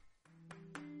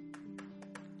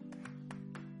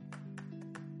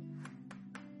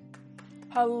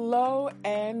Hello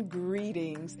and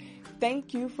greetings.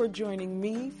 Thank you for joining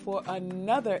me for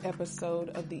another episode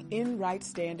of the In Right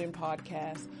Standing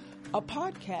podcast, a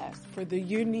podcast for the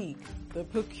unique, the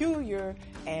peculiar,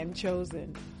 and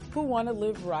chosen who want to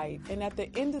live right and at the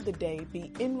end of the day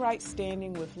be in right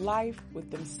standing with life,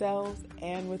 with themselves,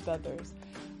 and with others.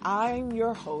 I'm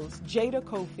your host, Jada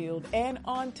Cofield, and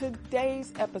on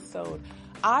today's episode,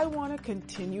 I want to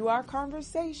continue our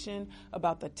conversation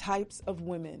about the types of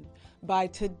women. By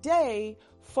today,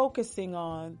 focusing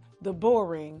on the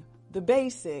boring, the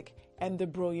basic, and the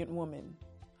brilliant woman.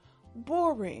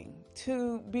 Boring,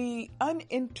 to be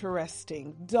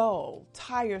uninteresting, dull,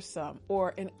 tiresome,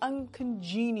 or an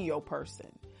uncongenial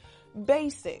person.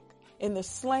 Basic, in the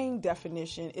slang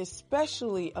definition,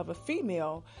 especially of a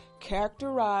female,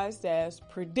 characterized as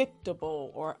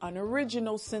predictable or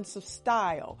unoriginal sense of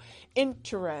style,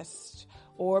 interest,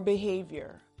 or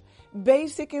behavior.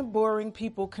 Basic and boring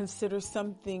people consider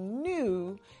something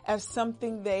new as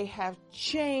something they have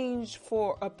changed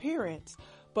for appearance,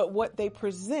 but what they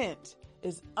present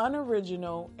is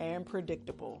unoriginal and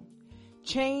predictable.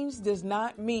 Change does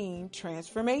not mean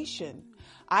transformation.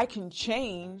 I can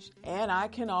change and I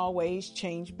can always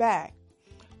change back.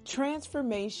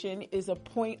 Transformation is a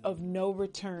point of no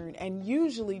return and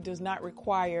usually does not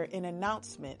require an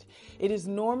announcement. It is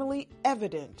normally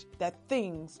evident that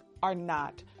things are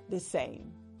not the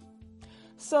same.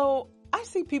 So I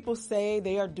see people say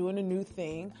they are doing a new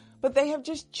thing, but they have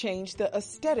just changed the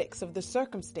aesthetics of the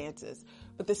circumstances.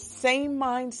 But the same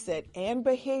mindset and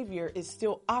behavior is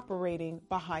still operating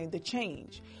behind the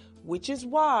change, which is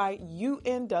why you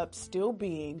end up still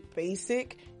being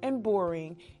basic and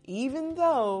boring, even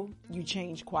though you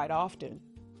change quite often.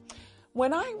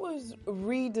 When I was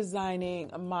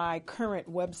redesigning my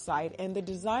current website and the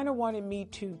designer wanted me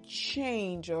to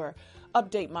change or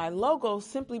update my logo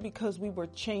simply because we were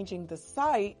changing the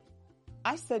site,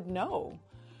 I said no.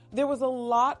 There was a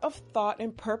lot of thought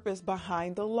and purpose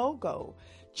behind the logo.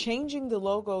 Changing the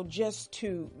logo just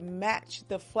to match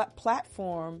the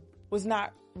platform was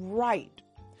not right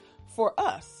for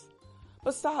us.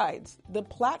 Besides, the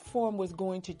platform was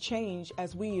going to change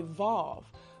as we evolve,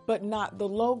 but not the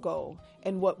logo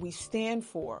and what we stand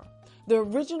for. The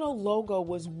original logo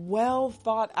was well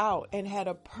thought out and had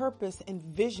a purpose and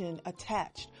vision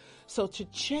attached. So to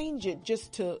change it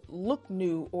just to look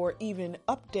new or even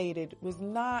updated was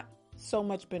not so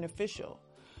much beneficial.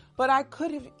 But I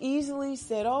could have easily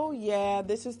said, oh yeah,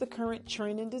 this is the current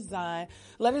trend in design.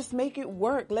 Let us make it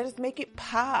work. Let us make it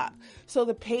pop so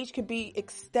the page could be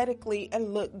aesthetically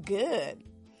and look good.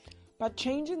 By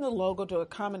changing the logo to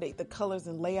accommodate the colors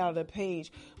and layout of the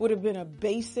page would have been a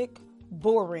basic,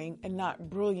 boring, and not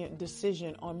brilliant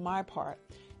decision on my part.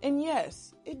 And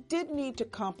yes, it did need to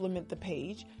complement the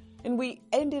page, and we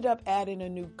ended up adding a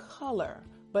new color,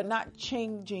 but not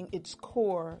changing its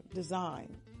core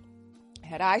design.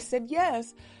 Had I said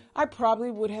yes, I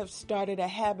probably would have started a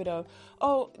habit of,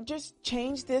 oh, just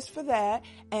change this for that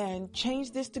and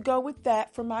change this to go with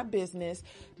that for my business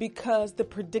because the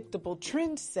predictable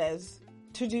trend says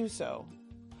to do so.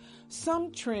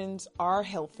 Some trends are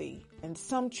healthy and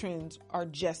some trends are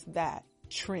just that,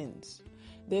 trends.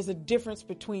 There's a difference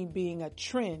between being a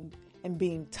trend and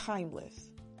being timeless.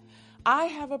 I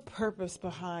have a purpose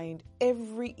behind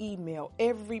every email,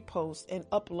 every post and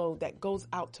upload that goes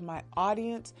out to my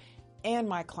audience and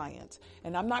my clients.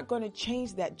 And I'm not going to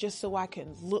change that just so I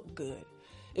can look good.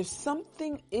 If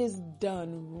something is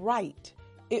done right,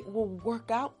 it will work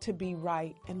out to be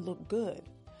right and look good.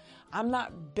 I'm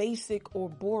not basic or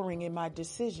boring in my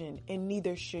decision, and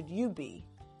neither should you be.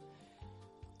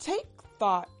 Take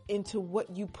thought into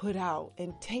what you put out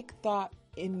and take thought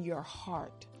in your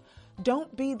heart.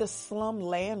 Don't be the slum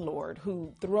landlord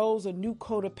who throws a new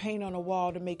coat of paint on a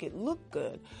wall to make it look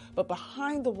good, but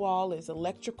behind the wall is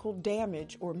electrical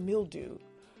damage or mildew.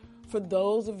 For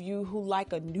those of you who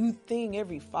like a new thing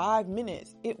every 5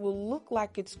 minutes, it will look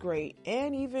like it's great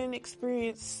and even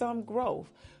experience some growth,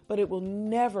 but it will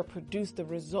never produce the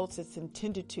results it's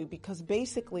intended to because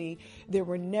basically there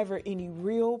were never any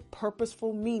real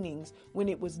purposeful meanings when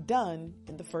it was done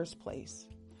in the first place.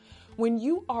 When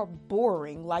you are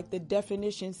boring, like the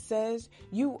definition says,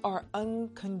 you are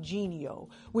uncongenial,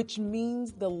 which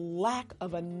means the lack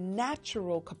of a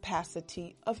natural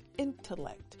capacity of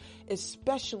intellect,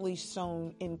 especially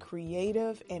shown in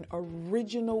creative and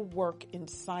original work in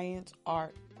science,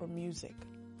 art, or music.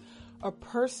 A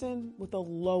person with a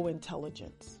low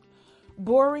intelligence.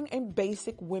 Boring and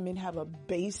basic women have a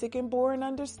basic and boring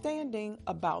understanding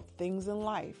about things in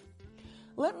life.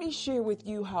 Let me share with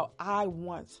you how I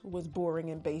once was boring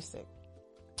and basic.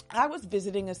 I was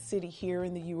visiting a city here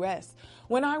in the U.S.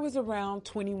 when I was around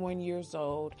 21 years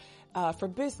old for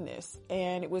business,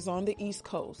 and it was on the East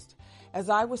Coast. As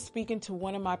I was speaking to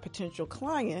one of my potential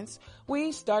clients,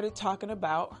 we started talking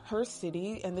about her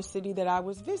city and the city that I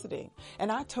was visiting.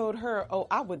 And I told her,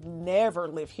 I would never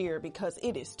live here because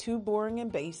it is too boring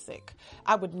and basic.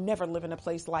 I would never live in a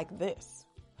place like this.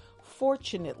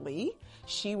 Fortunately,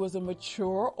 she was a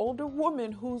mature older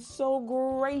woman who so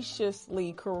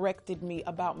graciously corrected me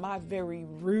about my very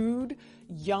rude,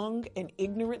 young, and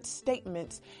ignorant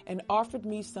statements and offered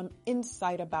me some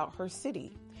insight about her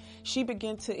city. She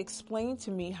began to explain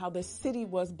to me how the city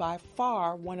was by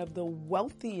far one of the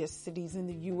wealthiest cities in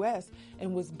the U.S.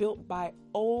 and was built by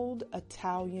old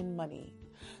Italian money.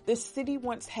 The city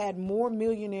once had more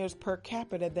millionaires per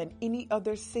capita than any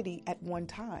other city at one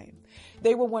time.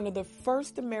 They were one of the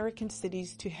first American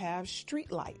cities to have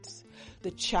streetlights.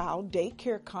 The child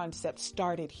daycare concept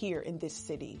started here in this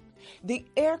city. The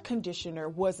air conditioner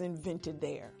was invented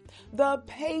there. The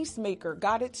pacemaker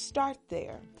got its start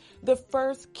there. The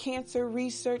first cancer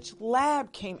research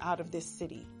lab came out of this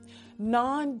city.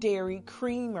 Non-dairy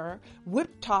creamer,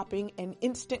 whipped topping, and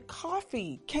instant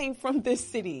coffee came from this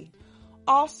city.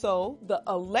 Also, the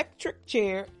electric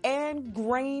chair and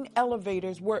grain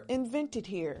elevators were invented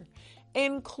here,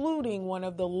 including one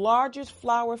of the largest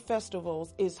flower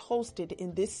festivals is hosted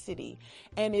in this city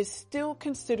and is still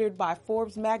considered by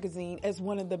Forbes magazine as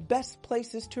one of the best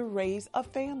places to raise a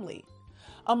family,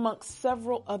 amongst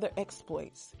several other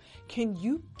exploits. Can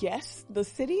you guess the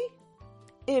city?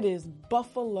 It is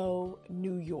Buffalo,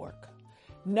 New York.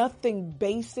 Nothing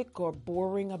basic or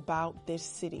boring about this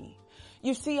city.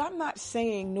 You see, I'm not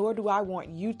saying, nor do I want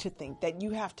you to think that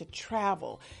you have to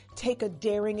travel, take a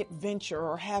daring adventure,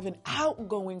 or have an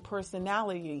outgoing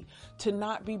personality to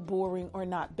not be boring or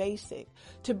not basic.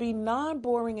 To be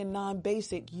non-boring and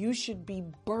non-basic, you should be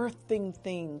birthing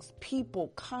things, people,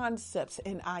 concepts,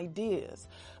 and ideas.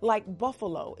 Like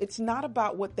Buffalo, it's not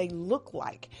about what they look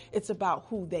like, it's about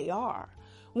who they are.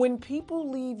 When people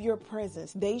leave your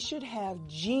presence, they should have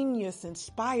genius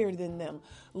inspired in them,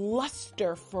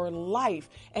 luster for life,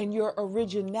 and your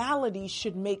originality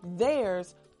should make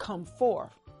theirs come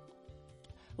forth.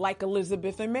 Like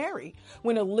Elizabeth and Mary.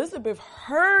 When Elizabeth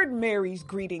heard Mary's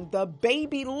greeting, the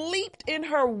baby leaped in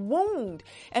her womb,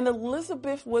 and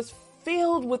Elizabeth was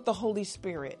filled with the Holy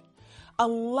Spirit. A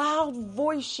loud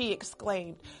voice, she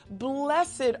exclaimed,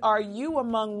 "Blessed are you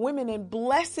among women, and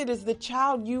blessed is the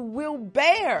child you will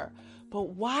bear. But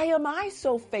why am I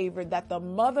so favored that the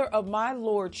mother of my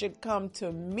Lord should come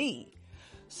to me?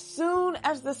 Soon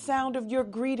as the sound of your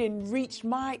greeting reached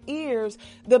my ears,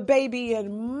 the baby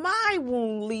in my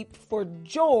womb leaped for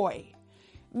joy."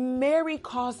 Mary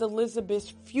caused Elizabeth's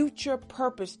future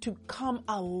purpose to come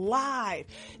alive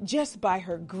just by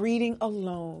her greeting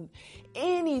alone.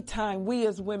 Anytime we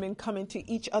as women come into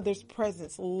each other's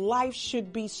presence, life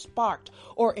should be sparked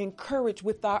or encouraged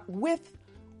with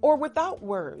or without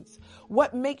words.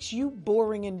 What makes you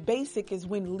boring and basic is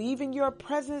when leaving your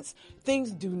presence,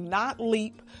 things do not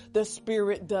leap, the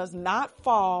spirit does not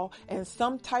fall, and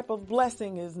some type of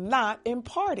blessing is not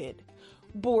imparted.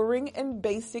 Boring and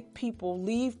basic people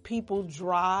leave people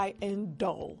dry and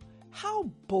dull. How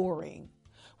boring.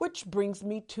 Which brings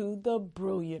me to the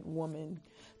brilliant woman.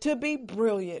 To be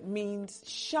brilliant means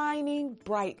shining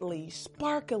brightly,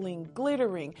 sparkling,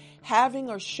 glittering, having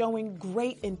or showing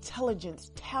great intelligence,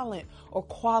 talent, or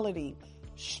quality.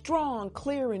 Strong,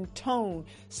 clear in tone,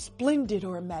 splendid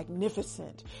or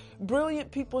magnificent.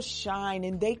 Brilliant people shine,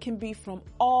 and they can be from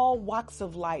all walks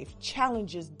of life,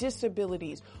 challenges,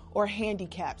 disabilities, or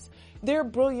handicaps. Their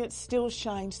brilliance still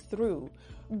shines through.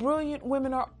 Brilliant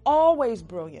women are always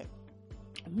brilliant.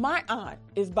 My aunt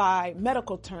is, by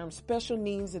medical terms, special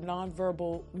needs and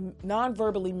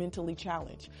non-verbally mentally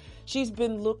challenged. She's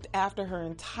been looked after her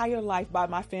entire life by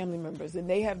my family members, and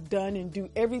they have done and do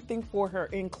everything for her,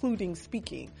 including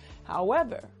speaking.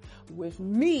 However, with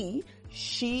me,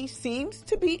 she seems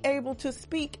to be able to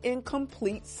speak in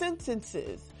complete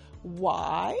sentences.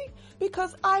 Why?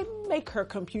 Because I make her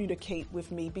communicate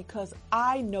with me because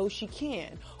I know she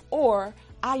can, or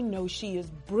I know she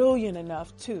is brilliant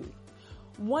enough to.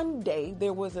 One day,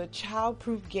 there was a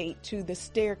child-proof gate to the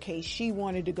staircase she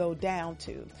wanted to go down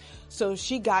to. So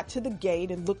she got to the gate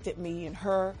and looked at me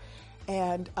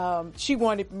and she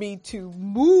wanted me to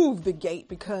move the gate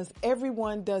because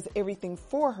everyone does everything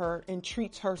for her and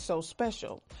treats her so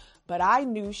special. But I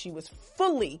knew she was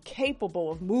fully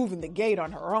capable of moving the gate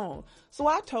on her own. So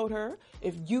I told her,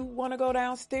 if you want to go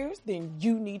downstairs, then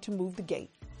you need to move the gate.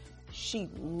 She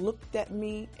looked at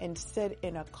me and said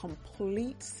in a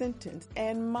complete sentence,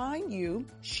 and mind you,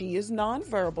 she is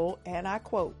nonverbal, and I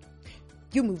quote,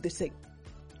 "You move the seat."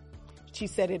 She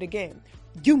said it again,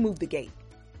 "You move the gate."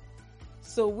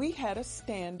 So we had a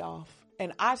standoff,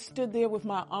 and I stood there with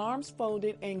my arms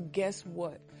folded, and guess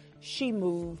what? She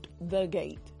moved the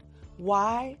gate.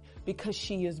 Why? Because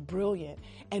she is brilliant.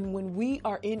 And when we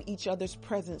are in each other's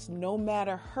presence, no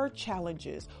matter her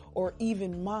challenges or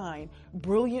even mine,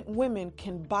 brilliant women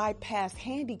can bypass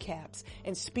handicaps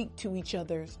and speak to each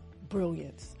other's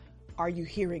brilliance. Are you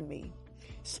hearing me?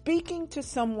 Speaking to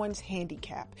someone's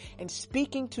handicap and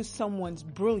speaking to someone's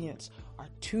brilliance are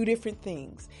two different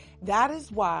things. That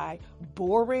is why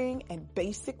boring and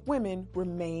basic women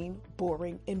remain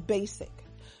boring and basic.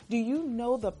 Do you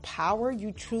know the power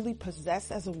you truly possess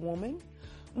as a woman?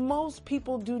 Most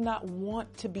people do not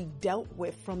want to be dealt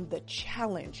with from the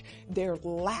challenge, their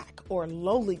lack or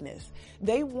lowliness.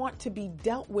 They want to be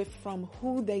dealt with from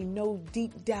who they know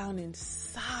deep down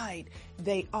inside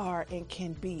they are and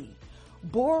can be.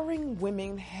 Boring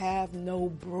women have no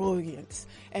brilliance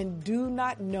and do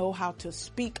not know how to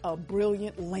speak a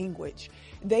brilliant language.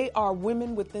 They are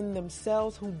women within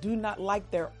themselves who do not like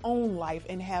their own life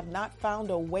and have not found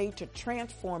a way to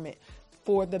transform it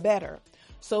for the better.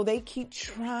 So they keep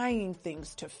trying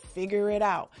things to figure it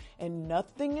out, and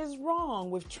nothing is wrong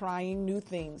with trying new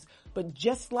things. But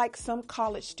just like some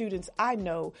college students I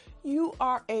know, you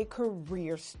are a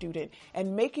career student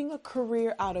and making a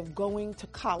career out of going to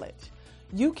college.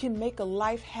 You can make a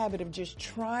life habit of just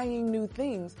trying new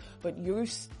things, but you're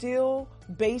still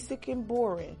basic and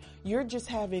boring. You're just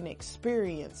having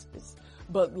experiences,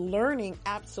 but learning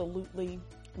absolutely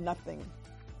nothing.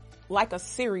 Like a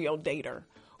serial dater.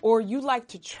 Or you like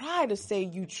to try to say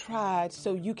you tried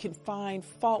so you can find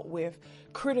fault with,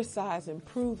 criticize, and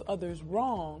prove others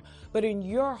wrong. But in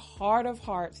your heart of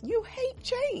hearts, you hate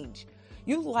change.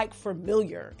 You like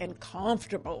familiar and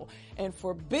comfortable and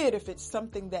forbid if it's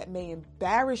something that may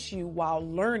embarrass you while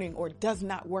learning or does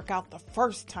not work out the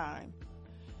first time.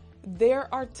 There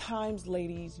are times,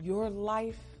 ladies, your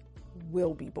life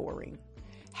will be boring.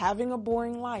 Having a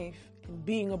boring life and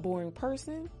being a boring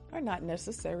person are not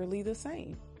necessarily the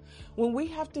same. When we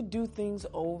have to do things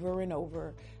over and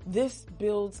over, this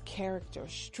builds character,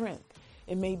 strength.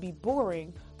 It may be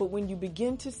boring, but when you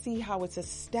begin to see how it's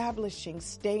establishing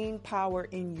staying power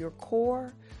in your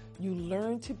core, you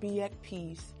learn to be at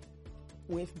peace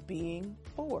with being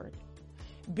bored.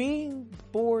 Being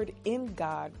bored in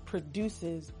God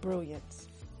produces brilliance.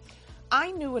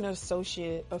 I knew an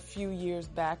associate a few years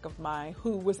back of mine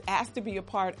who was asked to be a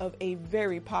part of a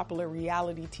very popular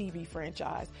reality TV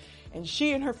franchise. And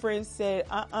she and her friends said,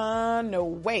 no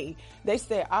way. They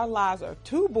said, our lives are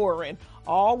too boring.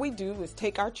 All we do is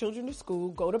take our children to school,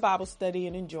 go to Bible study,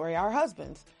 and enjoy our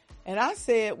husbands. And I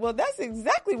said, well, that's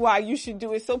exactly why you should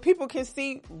do it, so people can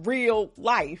see real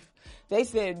life. They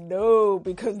said no,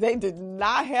 because they did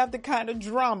not have the kind of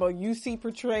drama you see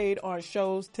portrayed on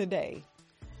shows today.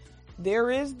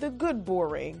 There is the good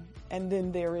boring, and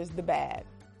then there is the bad.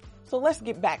 So let's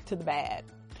get back to the bad.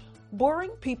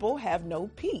 Boring people have no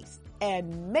peace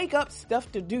and make up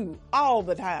stuff to do all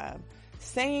the time.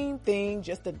 Same thing,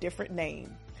 just a different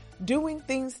name. Doing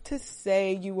things to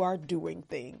say you are doing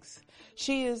things.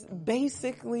 She is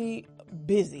basically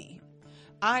busy.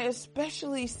 I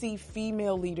especially see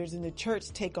female leaders in the church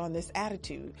take on this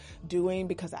attitude. Doing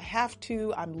because I have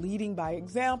to, I'm leading by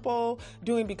example.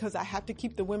 Doing because I have to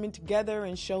keep the women together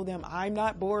and show them I'm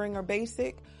not boring or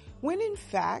basic. When in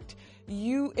fact,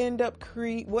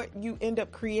 what you end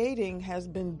up creating has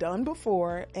been done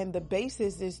before, and the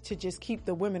basis is to just keep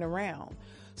the women around.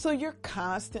 So you're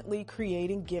constantly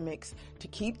creating gimmicks to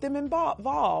keep them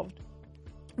involved,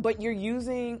 but you're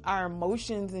using our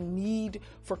emotions and need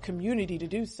for community to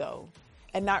do so,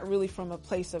 and not really from a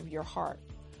place of your heart.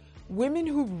 Women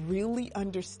who really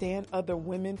understand other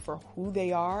women for who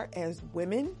they are as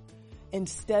women,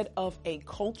 instead of a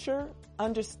culture,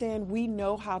 understand we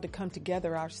know how to come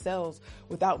together ourselves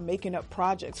without making up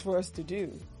projects for us to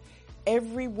do.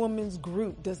 Every woman's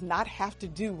group does not have to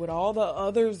do what all the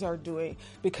others are doing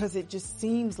because it just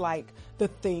seems like the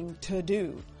thing to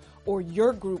do, or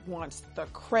your group wants the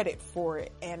credit for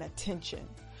it and attention.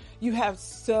 You have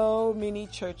so many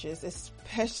churches,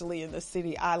 especially in the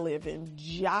city I live in,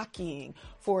 jockeying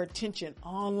for attention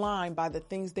online by the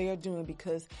things they are doing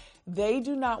because they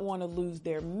do not want to lose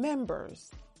their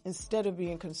members instead of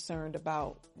being concerned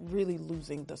about really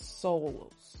losing the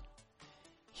souls.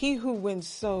 He who wins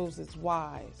souls is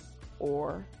wise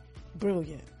or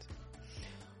brilliant.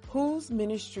 whose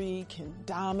ministry can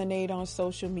dominate on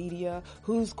social media,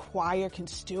 whose choir can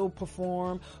still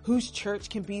perform, whose church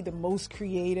can be the most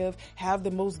creative, have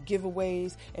the most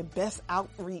giveaways, and best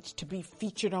outreach to be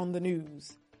featured on the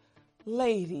news.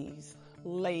 Ladies,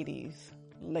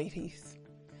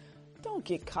 don't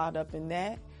get caught up in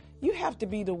that. You have to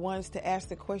be the ones to ask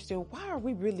the question, why are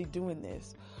we really doing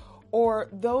this? Or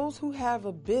those who have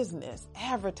a business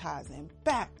advertising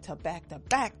back to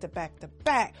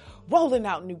back, rolling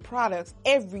out new products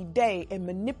every day and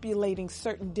manipulating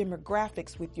certain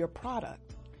demographics with your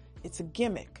product. It's a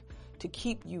gimmick to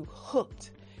keep you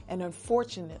hooked and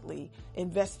unfortunately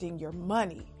investing your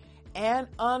money. And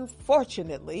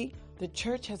unfortunately, the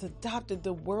church has adopted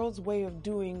the world's way of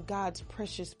doing God's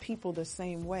precious people the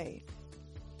same way.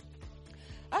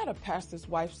 I had a pastor's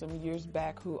wife some years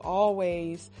back who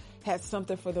always had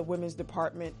something for the women's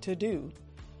department to do.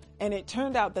 And it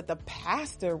turned out that the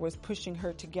pastor was pushing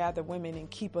her to gather women and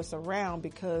keep us around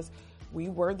because we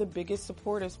were the biggest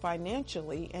supporters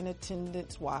financially and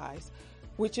attendance-wise,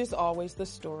 which is always the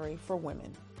story for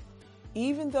women.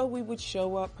 Even though we would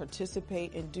show up,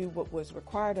 participate, and do what was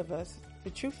required of us,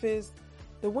 the truth is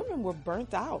the women were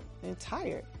burnt out and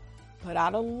tired. But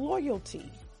out of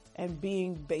loyalty and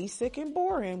being basic and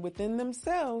boring within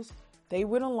themselves, they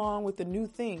went along with the new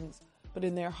things, but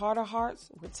in their heart of hearts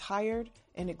were tired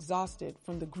and exhausted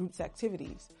from the group's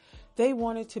activities. They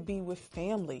wanted to be with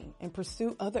family and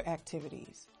pursue other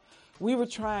activities. We were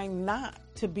trying not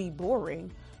to be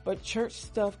boring, but church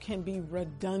stuff can be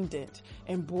redundant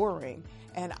and boring,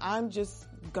 and I'm just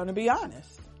gonna be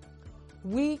honest.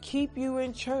 We keep you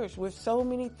in church with so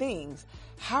many things.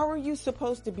 How are you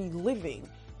supposed to be living,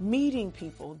 meeting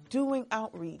people, doing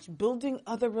outreach, building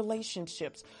other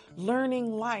relationships,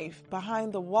 learning life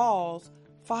behind the walls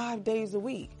 5 days a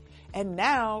week? And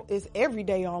now is every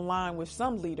day online with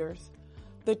some leaders.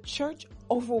 The church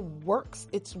overworks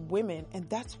its women, and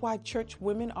that's why church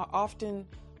women are often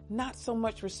not so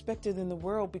much respected in the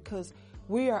world, because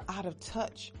we are out of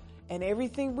touch and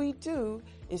everything we do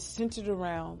is centered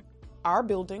around our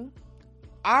building,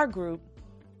 our group,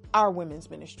 our women's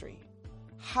ministry.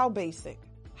 How basic,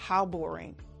 how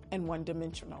boring, and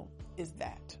one-dimensional is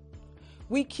that?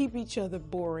 We keep each other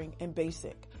boring and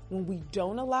basic when we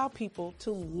don't allow people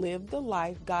to live the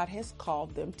life God has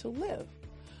called them to live.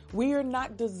 We are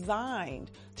not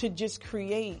designed to just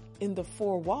create in the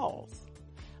four walls.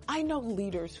 I know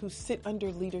leaders who sit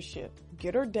under leadership,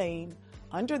 get ordained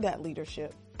under that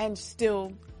leadership, and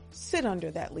still sit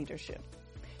under that leadership.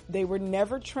 They were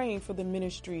never trained for the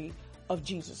ministry of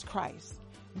Jesus Christ.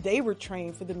 They were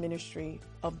trained for the ministry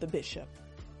of the bishop.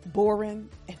 Boring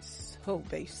and so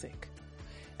basic.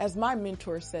 As my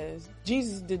mentor says,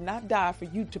 Jesus did not die for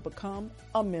you to become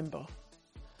a member.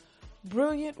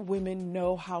 Brilliant women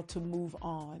know how to move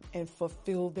on and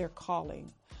fulfill their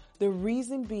calling. The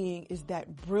reason being is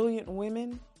that brilliant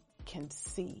women can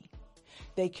see.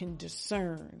 They can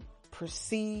discern,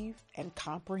 perceive, and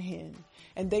comprehend,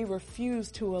 and they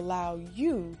refuse to allow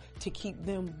you to keep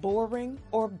them boring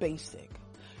or basic.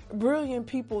 Brilliant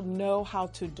people know how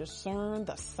to discern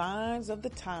the signs of the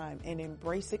time and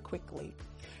embrace it quickly.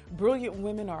 Brilliant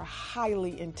women are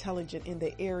highly intelligent in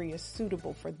the areas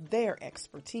suitable for their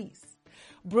expertise.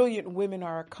 Brilliant women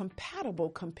are compatible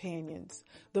companions.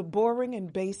 The boring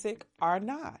and basic are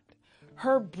not.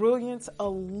 Her brilliance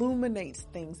illuminates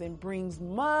things and brings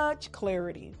much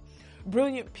clarity.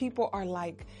 Brilliant people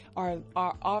are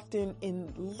often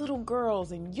in little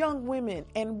girls and young women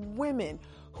and women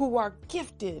who are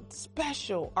gifted,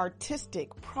 special,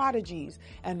 artistic, prodigies,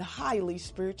 and highly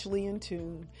spiritually in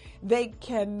tune. They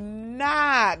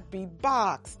cannot be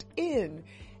boxed in.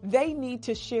 They need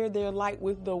to share their light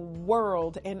with the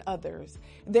world and others.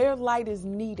 Their light is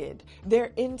needed.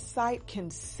 Their insight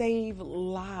can save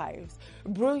lives.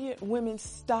 Brilliant women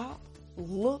stop,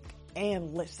 look,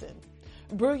 and listen.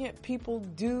 Brilliant people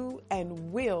do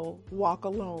and will walk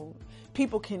alone.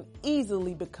 People can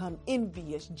easily become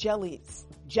envious,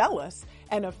 jealous,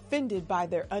 and offended by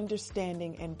their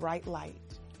understanding and bright light.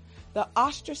 The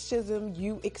ostracism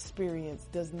you experience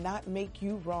does not make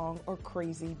you wrong or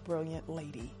crazy, brilliant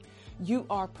lady. You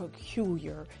are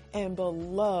peculiar and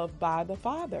beloved by the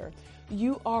Father.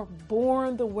 You are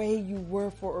born the way you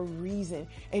were for a reason,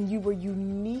 and you were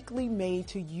uniquely made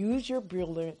to use your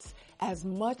brilliance as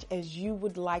much as you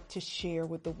would like to share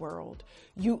with the world.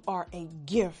 You are a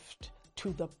gift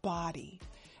to the body.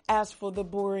 As for the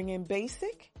boring and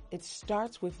basic, it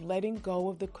starts with letting go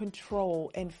of the control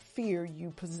and fear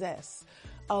you possess.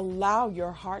 Allow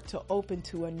your heart to open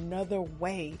to another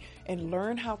way and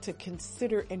learn how to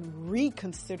consider and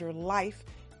reconsider life,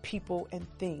 people, and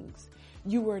things.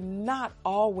 You are not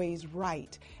always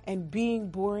right, and being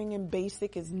boring and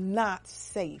basic is not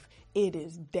safe. It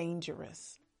is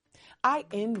dangerous. I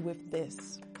end with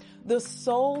this. The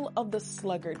soul of the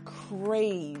sluggard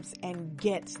craves and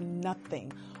gets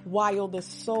nothing, while the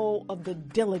soul of the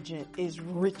diligent is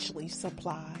richly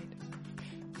supplied.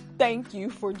 Thank you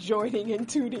for joining and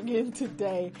tuning in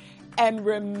today. And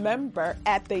remember,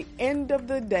 at the end of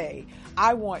the day,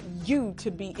 I want you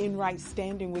to be in right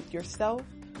standing with yourself,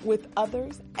 with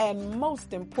others, and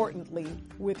most importantly,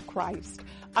 with Christ.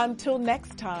 Until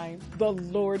next time, the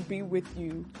Lord be with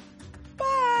you.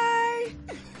 Bye.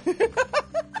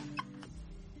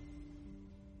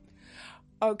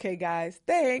 Okay, guys,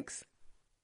 thanks.